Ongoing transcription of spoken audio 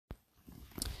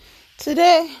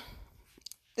Today,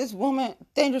 this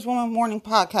Dangerous Woman Morning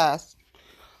podcast.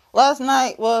 Last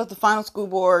night was the final school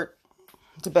board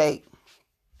debate.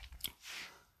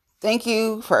 Thank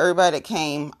you for everybody that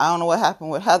came. I don't know what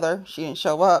happened with Heather. She didn't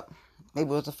show up.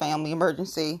 Maybe it was a family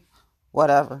emergency.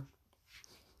 Whatever.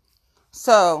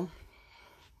 So,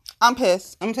 I'm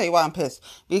pissed. Let me tell you why I'm pissed.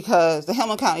 Because the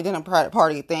Hamilton County Democratic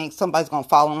Party thinks somebody's going to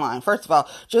fall in line. First of all,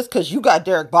 just because you got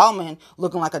Derek Bauman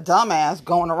looking like a dumbass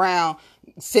going around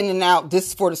sending out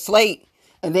this for the slate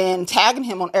and then tagging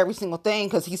him on every single thing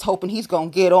because he's hoping he's going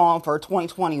to get on for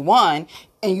 2021,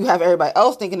 and you have everybody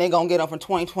else thinking they're going to get on for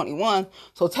 2021,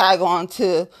 so tag on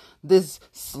to this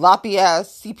sloppy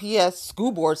ass CPS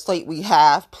school board slate we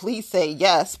have. Please say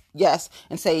yes,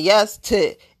 and say yes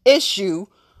to issue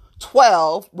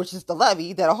 12, which is the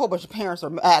levy that a whole bunch of parents are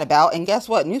mad about. And guess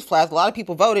what? Newsflash, a lot of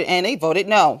people voted and they voted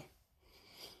no.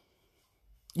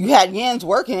 You had Jens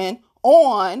working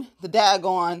on the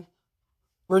daggone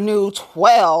Renew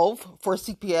 12 for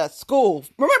CPS schools.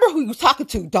 Remember who you was talking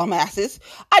to, dumbasses.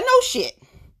 I know shit.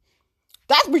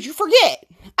 That's what you forget.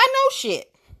 I know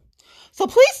shit. So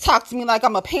please talk to me like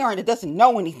I'm a parent that doesn't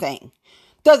know anything.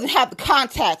 Doesn't have the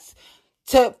context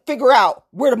to figure out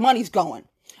where the money's going.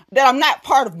 That I'm not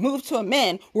part of Move to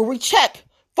Amend, where we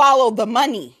follow the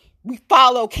money. We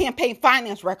follow campaign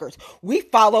finance records. We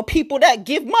follow people that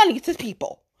give money to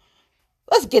people.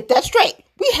 Let's get that straight.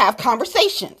 We have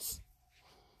conversations.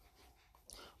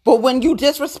 But when you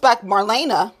disrespect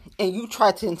Marlena and you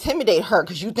try to intimidate her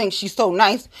because you think she's so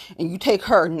nice and you take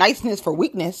her niceness for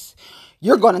weakness,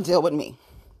 you're going to deal with me.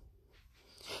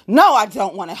 No, I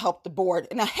don't want to help the board.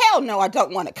 And hell no, I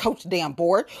don't want to coach the damn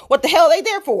board. What the hell are they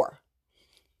there for?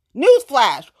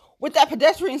 Newsflash, with that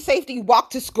pedestrian safety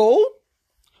walk to school,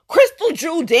 Crystal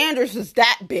Jewel Danders was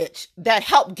that bitch that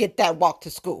helped get that walk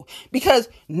to school, because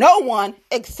no one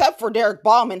except for Derek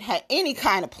Bauman had any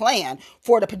kind of plan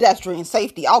for the pedestrian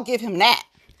safety. I'll give him that.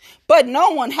 But no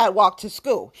one had walked to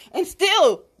school. And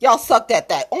still, y'all sucked at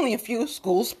that. Only a few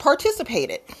schools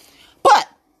participated. But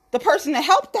the person that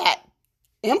helped that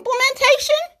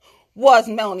implementation was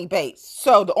Melanie Bates.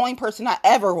 So the only person I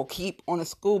ever will keep on the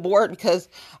school board, because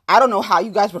I don't know how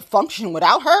you guys would function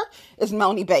without her, is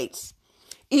Melanie Bates.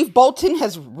 Eve Bolton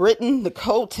has written the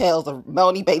coattails of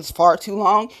Melanie Bates far too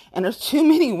long, and there's too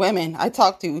many women I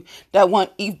talk to that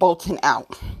want Eve Bolton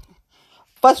out.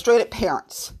 Frustrated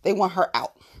parents, they want her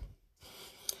out.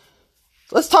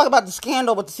 Let's talk about the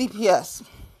scandal with the CPS.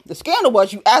 The scandal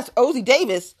was you asked Ozzie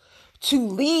Davis to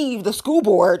leave the school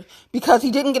board because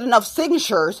he didn't get enough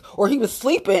signatures, or he was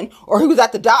sleeping, or he was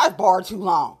at the dive bar too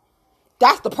long.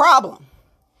 That's the problem.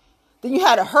 Then you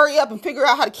had to hurry up and figure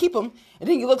out how to keep him. And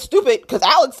then you look stupid because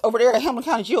Alex over there at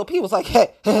Hamilton County GOP was like,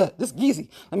 hey, this is easy.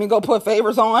 Let me go put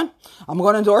favors on. I'm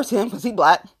going to endorse him because he's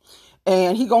black.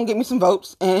 And he going to get me some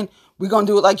votes. And we're going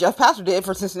to do it like Jeff Pastor did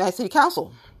for Cincinnati City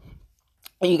Council.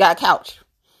 And you got Couch.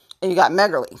 And you got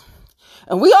Meggerly.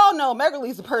 And we all know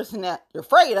Meggerly's the person that you're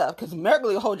afraid of, because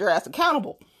Meggerly will hold your ass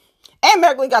accountable. And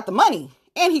Meggerly got the money.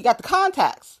 And he got the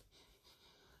contacts.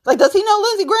 Like, does he know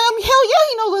Lindsey Graham? Hell yeah,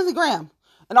 he knows Lindsey Graham.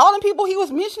 And all the people he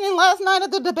was mentioning last night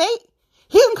at the debate,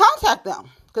 he can contact them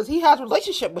because he has a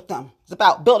relationship with them. It's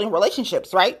about building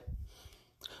relationships, right?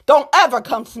 Don't ever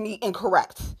come to me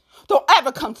incorrect. Don't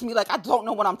ever come to me like I don't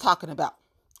know what I'm talking about.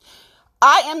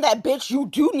 I am that bitch you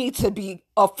do need to be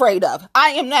afraid of. I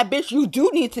am that bitch you do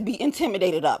need to be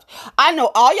intimidated of. I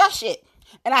know all y'all shit,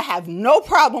 and I have no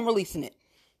problem releasing it.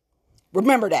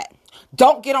 Remember that.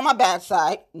 Don't get on my bad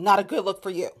side. Not a good look for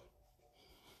you.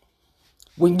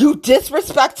 When you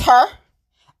disrespect her,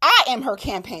 I am her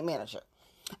campaign manager.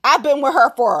 I've been with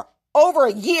her for over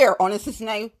a year on the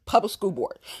Cincinnati Public School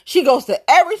Board. She goes to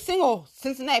every single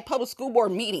Cincinnati Public School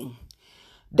Board meeting.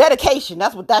 Dedication,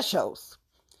 that's what that shows.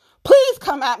 Please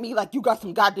come at me like you got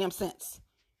some goddamn sense.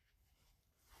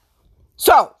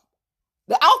 So,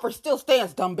 the offer still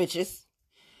stands, dumb bitches.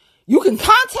 You can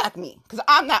contact me because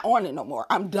I'm not on it no more.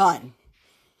 I'm done.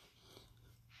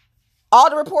 All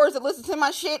the reporters that listen to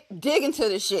my shit, dig into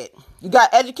this shit. You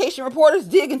got education reporters,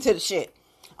 dig into the shit.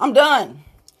 I'm done.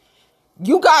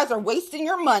 You guys are wasting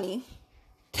your money,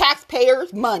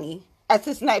 taxpayers' money, at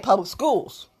Cincinnati Public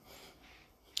Schools.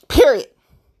 Period.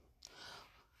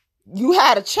 You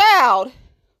had a child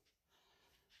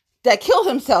that killed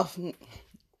himself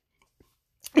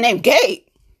named Gabe.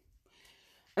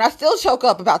 And I still choke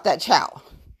up about that child.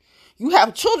 You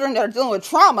have children that are dealing with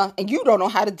trauma and you don't know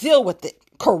how to deal with it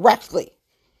correctly.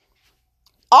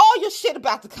 All your shit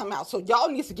about to come out. So y'all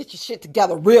need to get your shit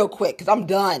together real quick because I'm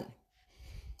done.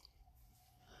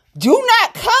 Do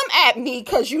not come at me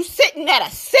because you sitting at a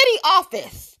city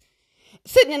office,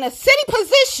 sitting in a city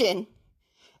position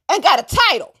and got a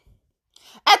title.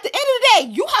 At the end of the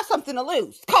day, you have something to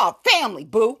lose. It's called family,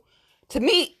 boo. To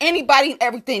me, anybody and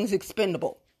everything's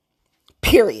expendable.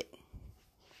 Period.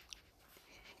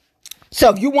 So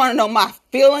if you want to know my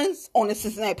feelings on the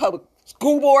Cincinnati Public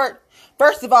School Board,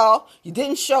 first of all, you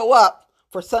didn't show up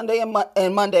for Sunday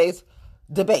and Monday's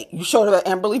debate. You showed up at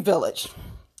Emberley Village.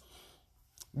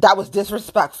 That was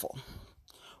disrespectful.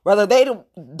 Whether they don't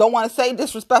want to say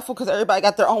disrespectful because everybody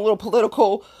got their own little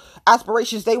political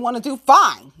aspirations they want to do,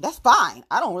 fine. That's fine.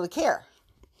 I don't really care.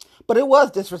 But it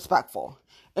was disrespectful.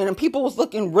 And then people was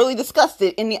looking really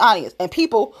disgusted in the audience. And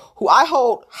people who I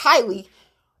hold highly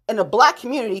in the black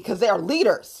community, because they are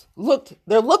leaders,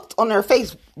 their look on their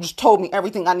face just told me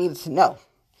everything I needed to know.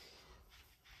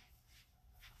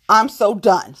 I'm so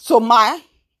done. So my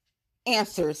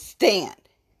answers stand.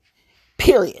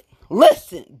 Period.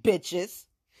 Listen, bitches.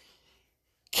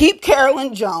 Keep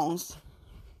Carolyn Jones.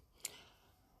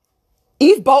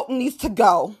 Eve Bolton needs to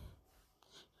go.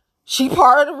 She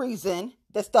part of the reason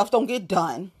that stuff don't get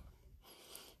done.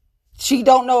 She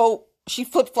don't know. She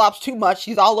flip-flops too much.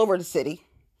 She's all over the city.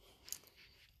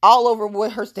 All over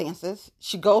with her stances.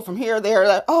 She go from here, there,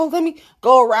 like, oh, let me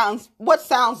go around what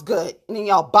sounds good. And then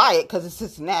y'all buy it because it's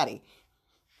Cincinnati.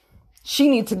 She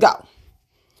needs to go.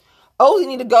 Ozzy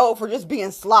need to go for just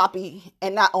being sloppy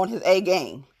and not on his A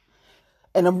game.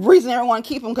 And the reason everyone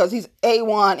keep him because he's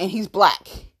A1 and he's black.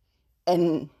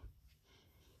 And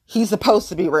he's supposed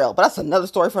to be real. But that's another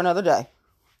story for another day.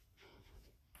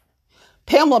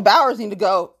 Pamela Bowers need to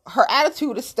go. Her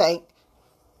attitude is stank.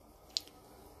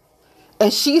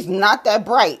 And she's not that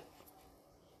bright.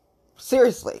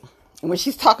 Seriously. And when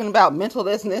she's talking about mental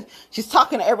this and this, she's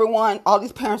talking to everyone, all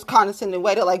these parents condescending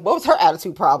way. They're like, what was her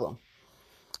attitude problem?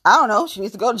 I don't know. She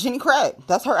needs to go to Jenny Craig.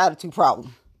 That's her attitude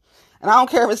problem. And I don't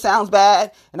care if it sounds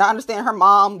bad. And I understand her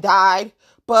mom died.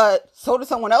 But so did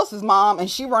someone else's mom. And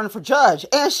she running for judge.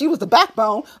 And she was the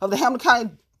backbone of the Hamilton County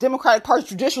Democratic Party's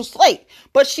judicial slate.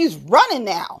 But she's running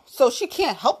now. So she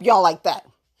can't help y'all like that.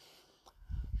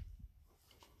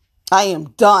 I am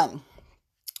done.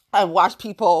 I've watched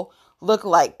people look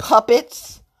like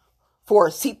puppets for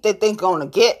a seat that they're going to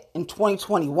get in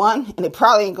 2021. And it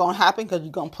probably ain't going to happen because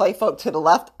you're going to play folk to the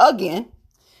left again.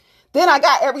 Then I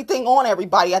got everything on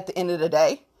everybody at the end of the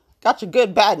day. Got your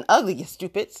good, bad, and ugly, you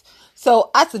stupids. So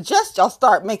I suggest y'all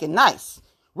start making nice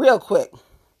real quick.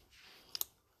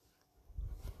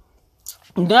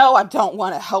 No, I don't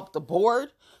want to help the board.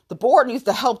 The board needs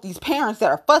to help these parents that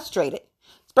are frustrated.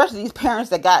 Especially these parents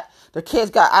that got their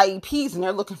kids got IEPs and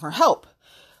they're looking for help.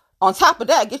 On top of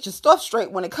that, get your stuff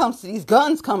straight when it comes to these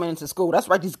guns coming into school. That's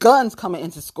right, these guns coming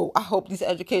into school. I hope these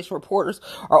education reporters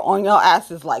are on y'all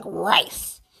asses like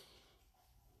rice.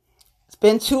 It's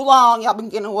been too long. Y'all been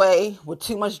getting away with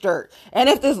too much dirt. And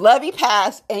if this levy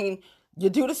passed and you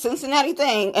do the Cincinnati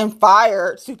thing and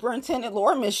fire Superintendent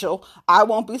Laura Mitchell, I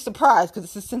won't be surprised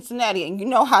because this is Cincinnati and you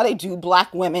know how they do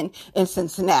black women in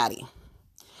Cincinnati.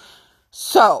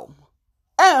 So,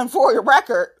 and for your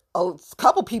record, a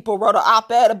couple people wrote an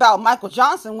op-ed about Michael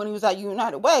Johnson when he was at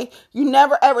United Way. You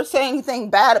never ever say anything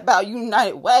bad about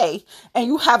United Way, and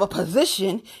you have a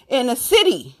position in the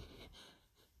city.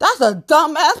 That's a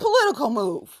dumbass political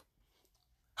move.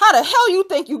 How the hell you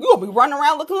think you'll be running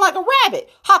around looking like a rabbit?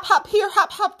 Hop, hop here,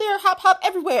 hop, hop there, hop, hop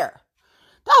everywhere.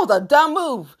 That was a dumb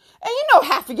move. And you know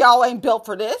half of y'all ain't built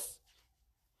for this.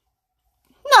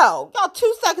 No, y'all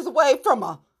 2 seconds away from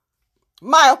a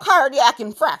myocardiac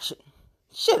infraction.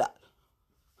 Shit up.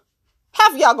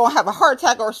 Half of y'all gonna have a heart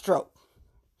attack or a stroke.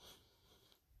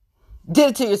 Did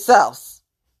it to yourselves.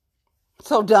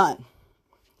 So done.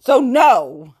 So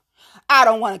no, I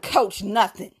don't want to coach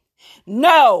nothing.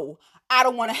 No, I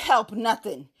don't want to help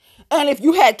nothing. And if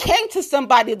you had came to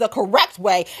somebody the correct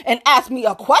way and asked me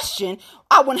a question,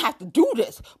 I wouldn't have to do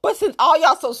this. But since all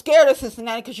y'all so scared of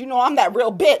Cincinnati, because you know I'm that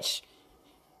real bitch,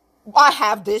 I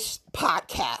have this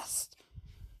podcast.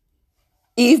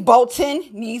 Eve Bolton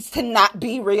needs to not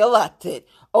be reelected.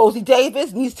 Ozzy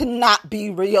Davis needs to not be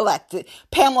reelected.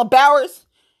 Pamela Bowers,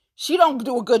 she don't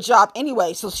do a good job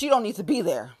anyway, so she don't need to be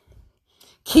there.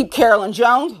 Keep Carolyn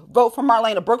Jones, vote for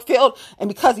Marlena Brookfield, and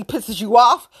because he pisses you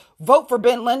off, vote for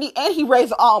Ben Lindy, and he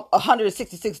raised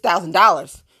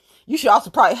 $166,000. You should also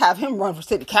probably have him run for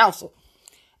city council.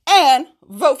 And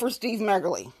vote for Steve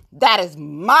Mergerly. That is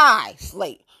my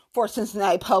slate for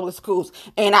Cincinnati Public Schools,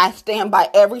 and I stand by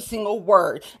every single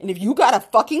word. And if you got a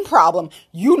fucking problem,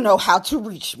 you know how to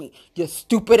reach me, you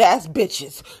stupid ass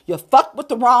bitches. You fucked with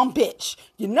the wrong bitch.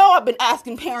 You know I've been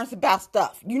asking parents about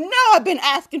stuff. You know I've been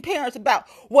asking parents about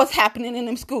what's happening in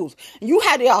them schools. And you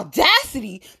had the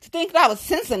audacity to think that I was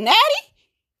Cincinnati?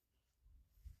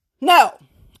 No,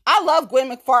 I love Gwen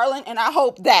McFarland, and I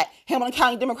hope that Hamilton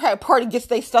County Democratic Party gets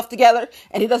their stuff together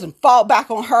and it doesn't fall back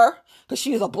on her because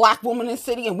she is a black woman in the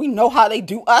city and we know how they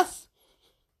do us.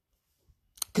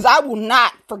 Because I will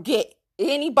not forget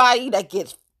anybody that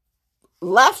gets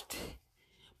left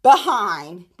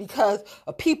behind because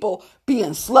of people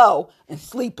being slow and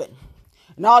sleeping.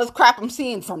 And all this crap I'm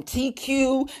seeing from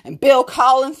TQ and Bill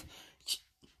Collins,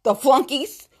 the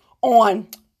flunkies, on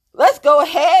let's go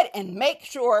ahead and make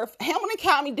sure Hamilton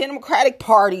County Democratic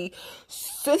Party,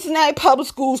 Cincinnati Public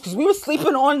Schools, because we were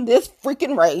sleeping on this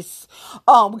freaking race,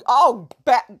 we all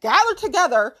gathered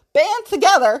together, band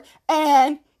together,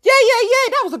 and yeah,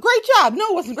 that was a great job. No,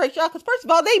 it wasn't a great job because first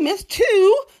of all, they missed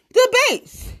 2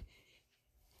 debates.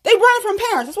 They running from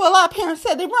parents. That's what a lot of parents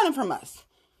said. They running from us.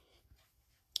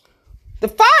 The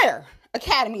Fire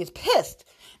Academy is pissed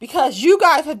because you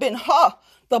guys have been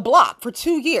the block for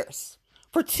 2 years.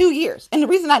 For 2 years. And the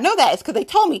reason I know that is because they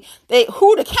told me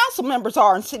who the council members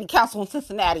are in city council in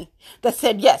Cincinnati that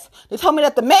said yes. They told me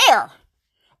that the mayor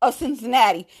of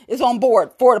Cincinnati is on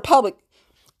board for the Public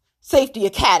Safety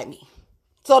Academy.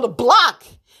 So the block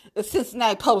is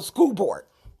Cincinnati Public School Board.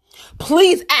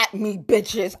 Please at me,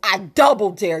 bitches. I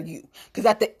double dare you. Because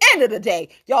at the end of the day,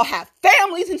 y'all have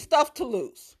families and stuff to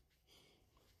lose.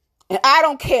 And I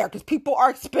don't care because people are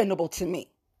expendable to me.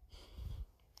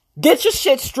 Get your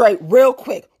shit straight real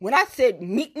quick. When I said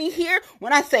meet me here,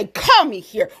 when I say call me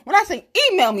here, when I say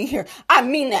email me here, I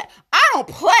mean that. I don't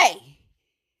play.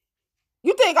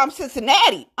 You think I'm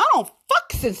Cincinnati? I don't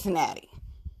fuck Cincinnati.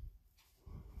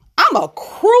 I'm a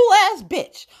cruel ass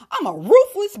bitch. I'm a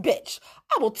ruthless bitch.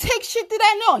 I will take shit that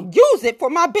I know and use it for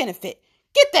my benefit.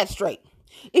 Get that straight.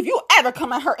 If you ever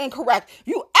come at her incorrect, if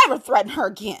you ever threaten her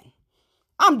again,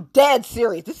 I'm dead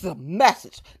serious. This is a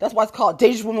message. That's why it's called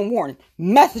Dangerous Woman Warning.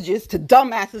 Messages to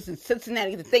dumbasses in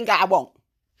Cincinnati that think I won't.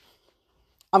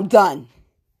 I'm done.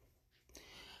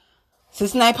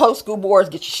 Cincinnati Public School Boards,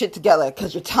 get your shit together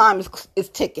because your time is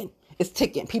ticking. It's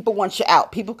ticking. People want you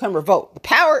out. People can revolt. The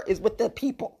power is with the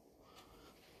people.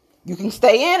 You can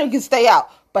stay in or you can stay out.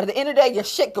 But at the end of the day, your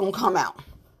shit gonna come out.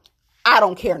 I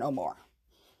don't care no more.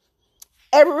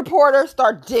 Every reporter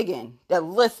start digging that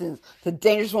listens to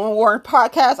Dangerous Woman Warning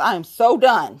podcast. I am so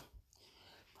done.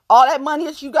 All that money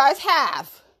that you guys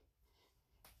have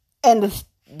and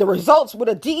the results with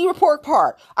a DE report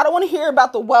card. I don't want to hear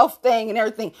about the wealth thing and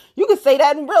everything. You can say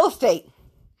that in real estate.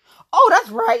 Oh,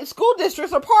 that's right. School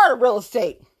districts are part of real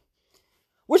estate.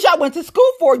 Which I went to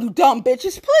school for, you dumb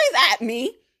bitches. Please at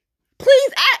me.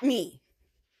 Please at me.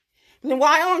 Then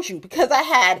why aren't you? Because I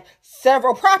had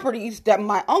several properties that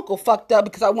my uncle fucked up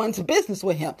because I went into business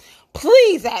with him.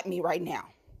 Please at me right now.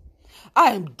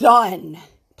 I am done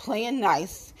playing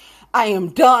nice. I am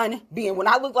done being, when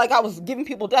I looked like I was giving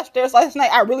people death stares last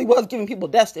night, I really was giving people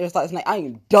death stares last night. I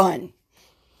am done.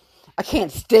 I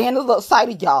can't stand the little sight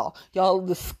of y'all. Y'all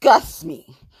disgust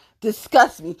me.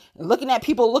 Disgust me. And looking at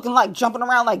people looking like jumping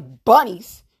around like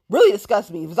bunnies really disgusts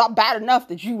me. It was not bad enough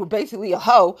that you were basically a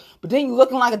hoe, but then you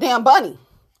looking like a damn bunny.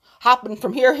 Hopping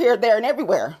from here, there, and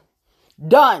everywhere.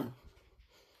 Done.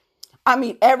 I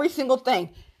mean every single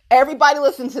thing. Everybody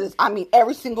listen to this. I mean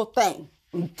every single thing.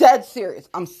 I'm dead serious.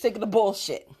 I'm sick of the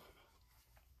bullshit.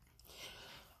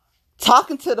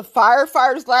 Talking to the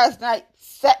firefighters last night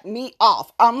set me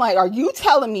off. I'm like, are you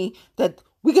telling me that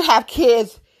we could have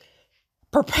kids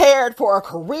prepared for a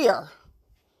career?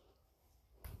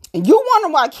 And you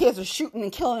wonder why kids are shooting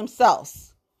and killing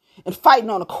themselves and fighting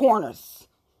on the corners.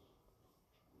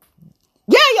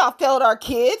 Yeah, y'all failed our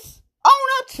kids. Own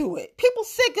up to it. People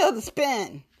sick of the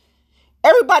spin.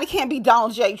 Everybody can't be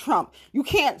Donald J. Trump. You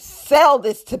can't sell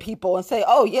this to people and say,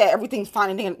 oh yeah, everything's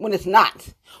fine and when it's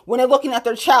not. When they're looking at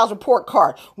their child's report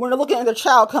card. When they're looking at their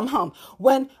child come home.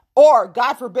 Or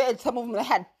God forbid, some of them that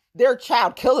had their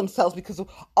child kill themselves because of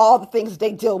all the things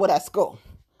they deal with at school.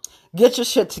 Get your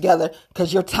shit together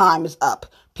because your time is up.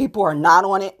 People are not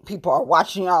on it. People are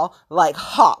watching y'all like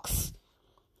hawks.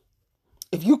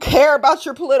 If you care about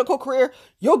your political career,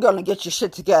 you're going to get your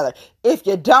shit together. If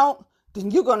you don't,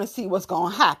 then you're going to see what's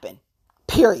going to happen.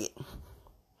 Period.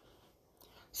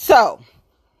 So,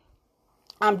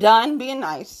 I'm done being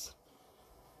nice.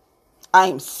 I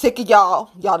am sick of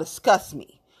y'all. Y'all disgust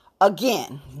me.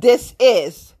 Again, this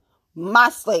is my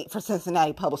slate for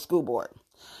Cincinnati Public School Board.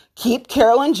 Keep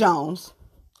Carolyn Jones.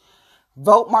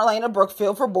 Vote Marlena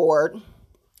Brookfield for board.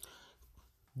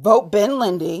 Vote Ben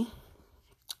Lindy.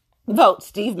 Vote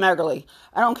Steve Megerle.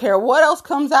 I don't care what else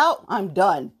comes out. I'm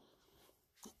done.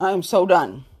 I am so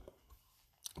done.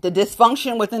 The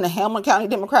dysfunction within the Hamilton County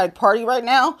Democratic Party right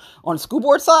now on the school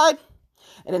board side,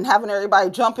 and then having everybody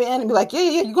jump in and be like,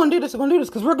 yeah, you're going to do this, we're going to do this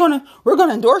because we're going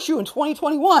to endorse you in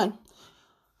 2021.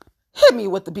 Hit me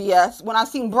with the BS. When I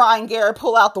seen Brian Garrett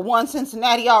pull out the one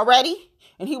Cincinnati already,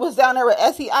 and he was down there at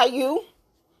SEIU,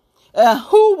 and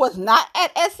who was not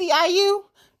at SEIU,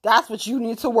 that's what you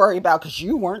need to worry about because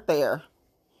you weren't there.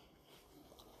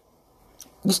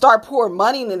 You start pouring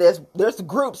money into this. There's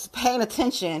groups paying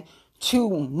attention to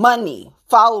money,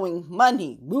 following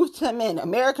money. Ruth Tillman,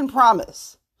 American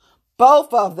Promise.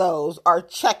 Both of those are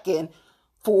checking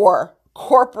for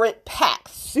corporate PACs,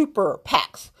 super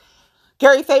PACs.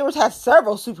 Gary Favors has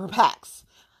several super PACs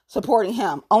supporting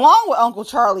him, along with Uncle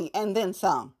Charlie and then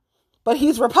some. But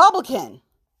he's Republican.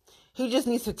 He just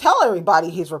needs to tell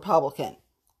everybody he's Republican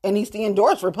and needs to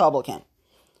endorse Republican.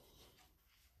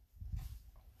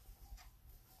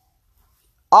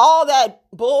 All that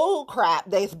bull crap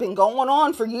that's been going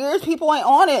on for years, people ain't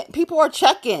on it. People are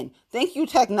checking. Thank you,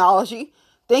 technology.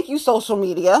 Thank you, social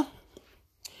media.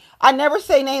 I never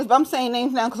say names, but I'm saying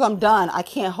names now because I'm done. I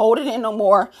can't hold it in no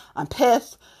more. I'm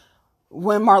pissed.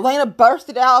 When Marlena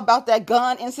bursted out about that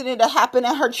gun incident that happened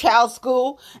at her child's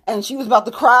school, and she was about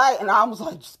to cry, and I was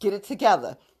like, just get it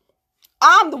together.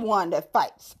 I'm the one that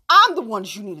fights. I'm the one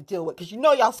that you need to deal with because you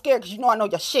know y'all scared because you know I know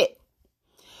your shit.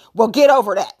 Well, get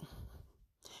over that.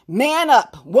 Man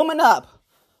up, woman up.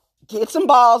 Get some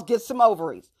balls, get some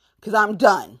ovaries because I'm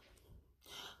done.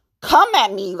 Come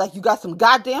at me like you got some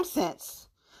goddamn sense.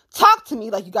 Talk to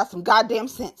me like you got some goddamn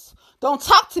sense. Don't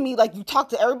talk to me like you talk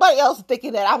to everybody else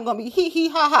thinking that I'm going to be hee hee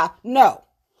ha ha. No.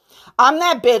 I'm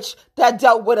that bitch that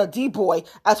dealt with a D-boy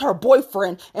as her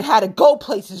boyfriend and had to go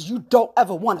places you don't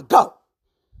ever want to go.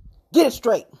 Get it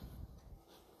straight.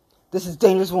 This is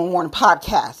Dangerous Woman Warning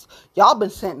Podcast. Y'all been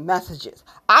sent messages.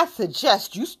 I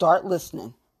suggest you start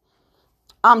listening.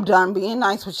 I'm done being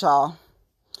nice with y'all.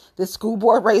 This school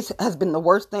board race has been the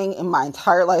worst thing in my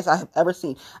entire life I have ever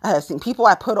seen. I have seen people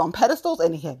I put on pedestals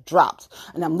and they have dropped.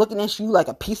 And I'm looking at you like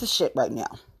a piece of shit right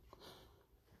now.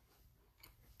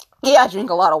 Yeah, I drink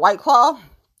a lot of White Claw.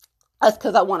 That's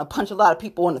because I want to punch a lot of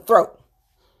people in the throat.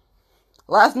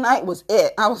 Last night was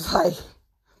it. I was like,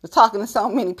 talking to so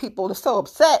many people that's so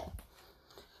upset.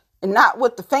 And not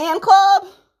with the fan club.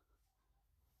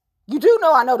 You do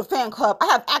know I know the fan club. I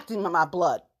have acting in my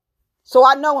blood. So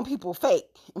I know when people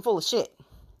fake and full of shit.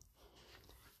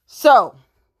 So,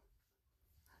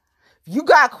 if you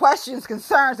got questions,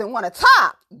 concerns, and want to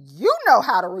talk, you know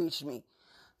how to reach me.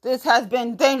 This has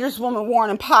been Dangerous Woman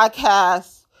Warning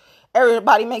Podcast.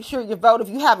 Everybody make sure you vote if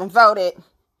you haven't voted.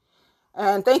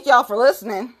 And thank y'all for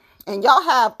listening. And y'all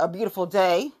have a beautiful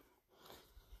day.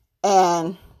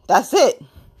 And that's it.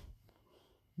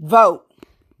 Vote.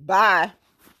 Bye.